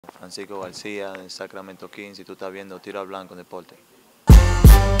Francisco Garcia de Sacramento Kings y tú estás viendo Tiro al Blanco en Deporte.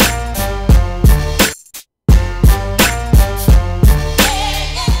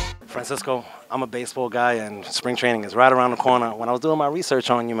 Francisco, I'm a baseball guy and spring training is right around the corner. When I was doing my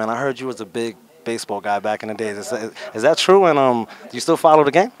research on you, man, I heard you was a big baseball guy back in the days. Is that true? And do you still follow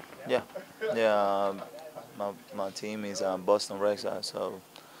the game? Yeah, yeah. My team is Boston Red Sox, so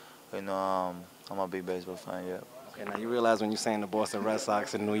I'm a big baseball fan. Yeah. Okay, now you realize when you're saying the Boston Red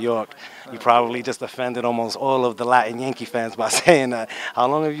Sox in New York, you probably just offended almost all of the Latin Yankee fans by saying that. How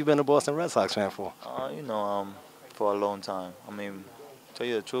long have you been a Boston Red Sox fan for? For a long time. I mean, tell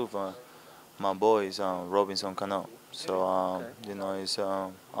you the truth, my boy is Robinson Cano. So it's I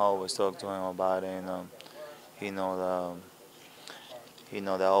always talk to him about it, and he know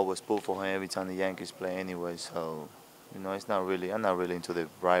that I always pull for him every time the Yankees play anyway. So it's not really I'm not really into the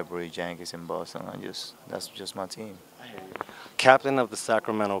rivalry Yankees in Boston. That's just my team. Captain of the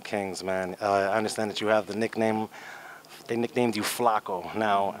Sacramento Kings, man. I understand that you have the nickname. They nicknamed you Flaco.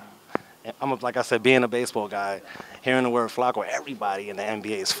 Now, like I said, being a baseball guy, hearing the word Flaco, everybody in the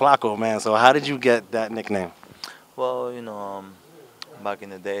NBA is Flaco, man. So how did you get that nickname? Well, back in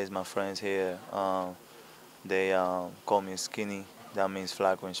the days, my friends here, they call me Skinny. That means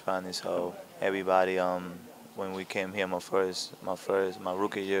Flaco in Spanish. So everybody, when we came here, my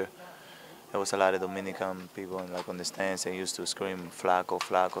rookie year, there was a lot of Dominican people on the stands. They used to scream Flaco,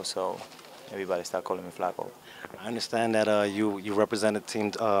 Flaco. So everybody started calling me Flaco. I understand that you represented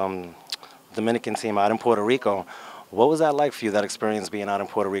team Dominican team out in Puerto Rico. What was that like for you? That experience being out in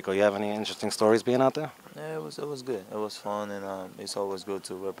Puerto Rico? You have any interesting stories being out there? Yeah, it was good. It was fun, and it's always good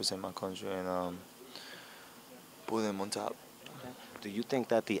to represent my country and put them on top. Do you think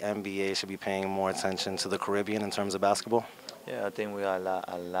that the NBA should be paying more attention to the Caribbean in terms of basketball? Yeah, I think we got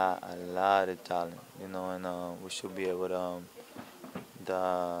a lot of talent, and we should be able to,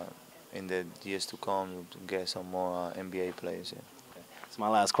 in the years to come, to get some more NBA players. Yeah. It's my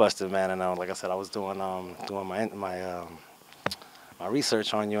last question, man. And like I said, I was doing my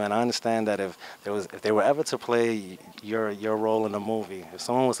research on you, and I understand that if they were ever to play your role in a movie, if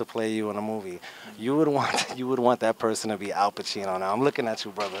someone was to play you in a movie, you would want that person to be Al Pacino. Now I'm looking at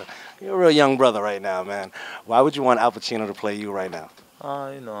you, brother. You're a real young brother right now, man. Why would you want Al Pacino to play you right now?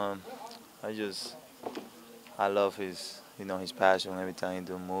 I love his passion every time he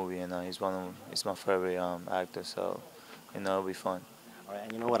do a movie, and he's my favorite actor. So, it'll be fun. All right,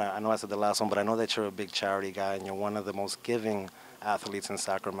 and you know what? I know I said the last one, but I know that you're a big charity guy, and you're one of the most giving athletes in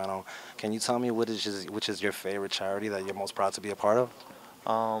Sacramento. Can you tell me which is your favorite charity that you're most proud to be a part of?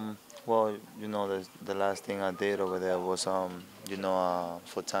 Well, the last thing I did over there was for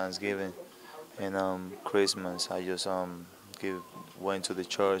Thanksgiving and Christmas. I just went to the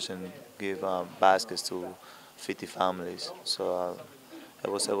church and give baskets to 50 families. So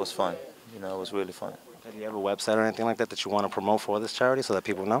it was fun. It was really fun. Do you have a website or anything like that you want to promote for this charity so that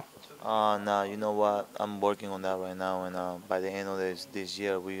people know? No, you know what? I'm working on that right now, and by the end of this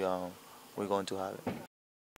year, we're going to have it.